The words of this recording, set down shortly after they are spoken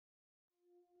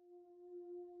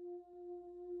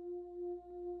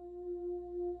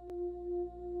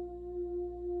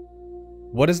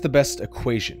What is the best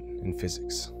equation in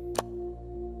physics?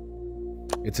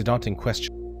 It's a daunting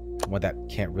question, one that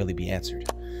can't really be answered.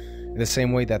 In the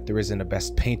same way that there isn't a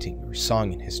best painting or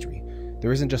song in history,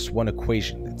 there isn't just one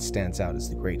equation that stands out as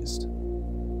the greatest.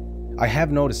 I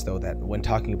have noticed, though, that when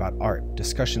talking about art,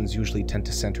 discussions usually tend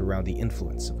to center around the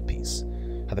influence of a piece,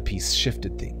 how the piece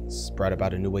shifted things, brought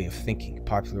about a new way of thinking,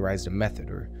 popularized a method,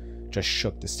 or just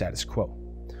shook the status quo.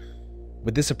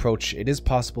 With this approach, it is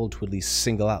possible to at least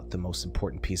single out the most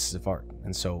important pieces of art,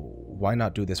 and so why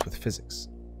not do this with physics?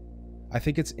 I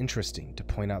think it's interesting to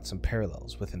point out some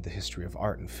parallels within the history of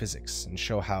art and physics and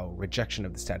show how rejection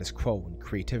of the status quo and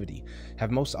creativity have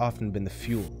most often been the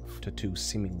fuel to two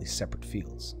seemingly separate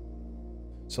fields.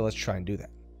 So let's try and do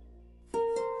that.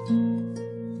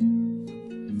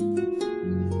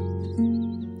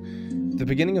 The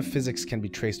beginning of physics can be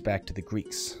traced back to the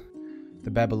Greeks. The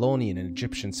Babylonian and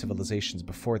Egyptian civilizations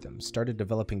before them started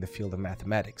developing the field of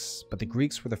mathematics, but the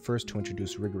Greeks were the first to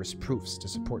introduce rigorous proofs to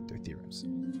support their theorems.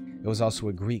 It was also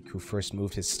a Greek who first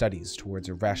moved his studies towards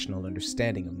a rational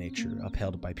understanding of nature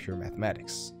upheld by pure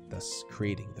mathematics, thus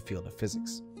creating the field of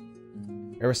physics.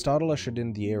 Aristotle ushered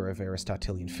in the era of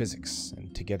Aristotelian physics,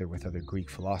 and together with other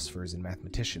Greek philosophers and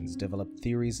mathematicians developed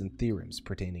theories and theorems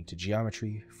pertaining to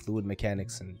geometry, fluid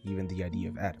mechanics, and even the idea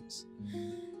of atoms.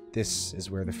 This is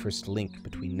where the first link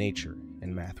between nature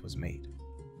and math was made.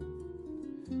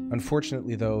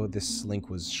 Unfortunately, though, this link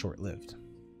was short-lived.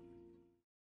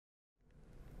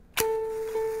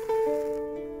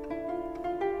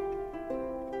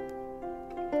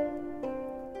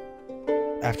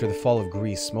 After the fall of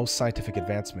Greece, most scientific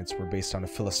advancements were based on a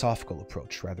philosophical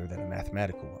approach rather than a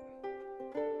mathematical one.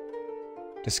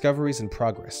 Discoveries and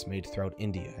progress made throughout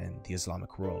India and the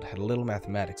Islamic world had little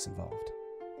mathematics involved.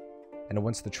 And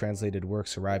once the translated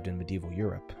works arrived in medieval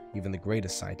Europe, even the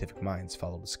greatest scientific minds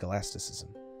followed scholasticism,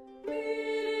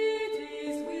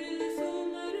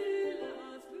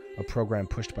 a program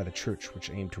pushed by the Church which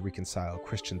aimed to reconcile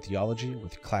Christian theology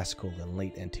with classical and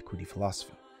late antiquity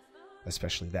philosophy,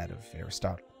 especially that of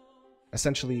Aristotle.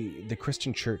 Essentially, the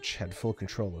Christian Church had full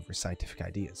control over scientific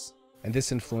ideas, and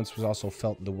this influence was also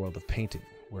felt in the world of painting,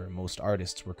 where most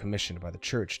artists were commissioned by the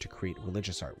Church to create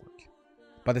religious artwork.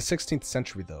 By the 16th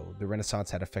century, though, the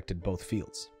Renaissance had affected both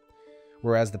fields.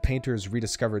 Whereas the painters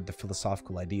rediscovered the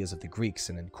philosophical ideas of the Greeks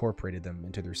and incorporated them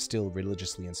into their still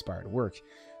religiously inspired work,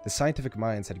 the scientific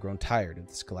minds had grown tired of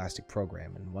the scholastic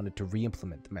program and wanted to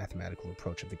re-implement the mathematical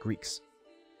approach of the Greeks.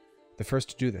 The first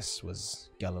to do this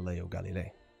was Galileo Galilei,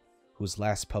 whose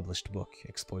last published book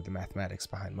explored the mathematics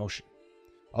behind motion.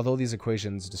 Although these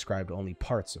equations described only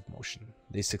parts of motion,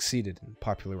 they succeeded in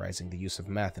popularizing the use of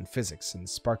math and physics and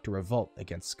sparked a revolt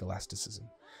against scholasticism,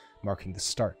 marking the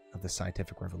start of the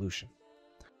scientific revolution.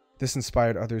 This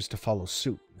inspired others to follow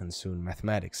suit, and soon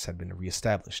mathematics had been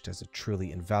reestablished as a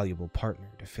truly invaluable partner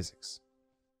to physics.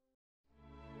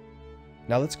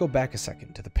 Now let's go back a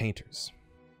second to the painters.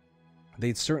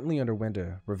 They'd certainly underwent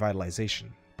a revitalization,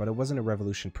 but it wasn't a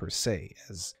revolution per se,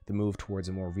 as the move towards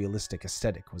a more realistic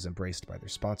aesthetic was embraced by their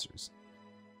sponsors.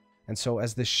 And so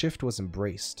as this shift was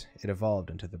embraced, it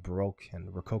evolved into the Baroque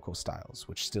and Rococo styles,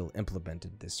 which still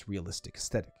implemented this realistic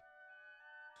aesthetic.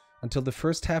 Until the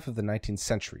first half of the 19th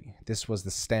century, this was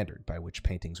the standard by which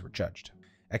paintings were judged.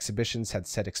 Exhibitions had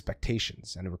set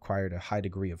expectations and required a high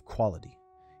degree of quality,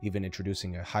 even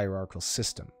introducing a hierarchical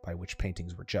system by which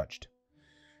paintings were judged.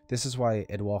 This is why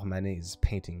Edouard Manet's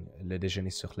painting Le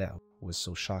Déjeuner sur l'herbe was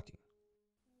so shocking.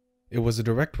 It was a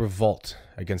direct revolt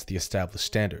against the established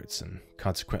standards and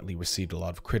consequently received a lot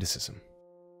of criticism.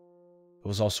 It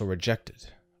was also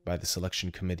rejected by the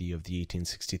selection committee of the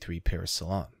 1863 Paris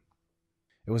Salon.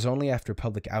 It was only after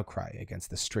public outcry against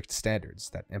the strict standards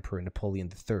that Emperor Napoleon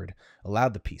III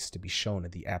allowed the piece to be shown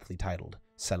at the aptly titled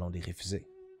Salon des Refusés,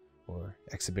 or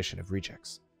Exhibition of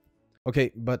Rejects.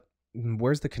 Okay, but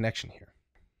where's the connection here?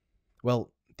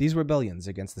 Well, these rebellions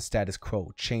against the status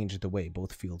quo changed the way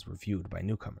both fields were viewed by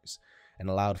newcomers and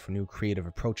allowed for new creative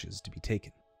approaches to be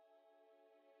taken.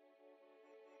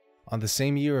 On the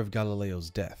same year of Galileo's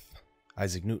death,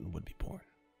 Isaac Newton would be born.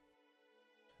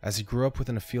 As he grew up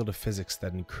within a field of physics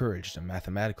that encouraged a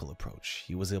mathematical approach,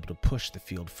 he was able to push the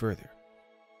field further.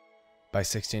 By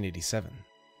 1687,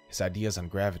 his ideas on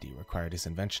gravity required his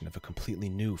invention of a completely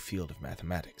new field of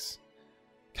mathematics,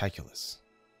 calculus.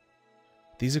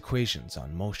 These equations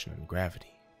on motion and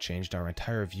gravity changed our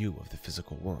entire view of the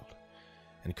physical world,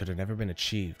 and could have never been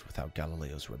achieved without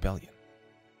Galileo's rebellion.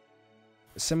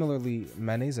 Similarly,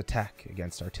 Manet's attack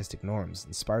against artistic norms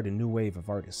inspired a new wave of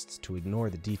artists to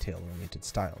ignore the detail-oriented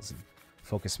styles and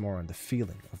focus more on the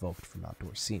feeling evoked from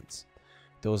outdoor scenes.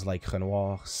 Those like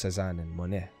Renoir, Cézanne, and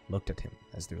Monet looked at him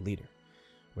as their leader,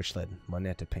 which led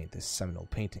Monet to paint this seminal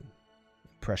painting,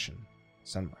 Impression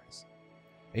Sunrise.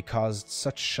 It caused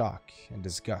such shock and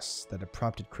disgust that it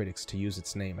prompted critics to use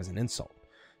its name as an insult,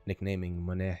 nicknaming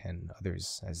Monet and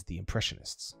others as the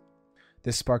Impressionists.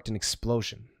 This sparked an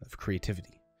explosion of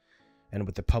creativity, and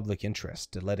with the public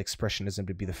interest, it led Expressionism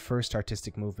to be the first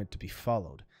artistic movement to be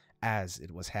followed as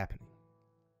it was happening.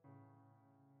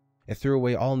 It threw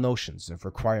away all notions of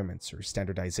requirements or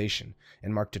standardization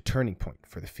and marked a turning point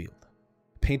for the field.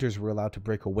 Painters were allowed to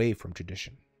break away from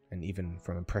tradition, and even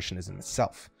from Impressionism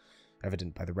itself,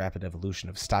 evident by the rapid evolution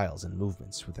of styles and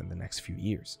movements within the next few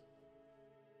years.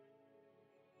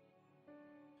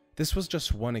 This was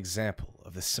just one example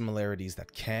of the similarities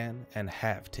that can and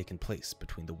have taken place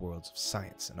between the worlds of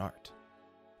science and art.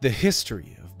 The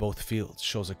history of both fields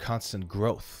shows a constant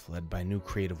growth led by new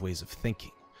creative ways of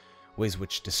thinking, ways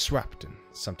which disrupt and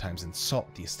sometimes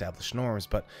insult the established norms,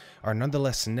 but are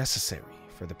nonetheless necessary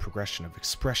for the progression of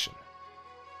expression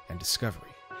and discovery.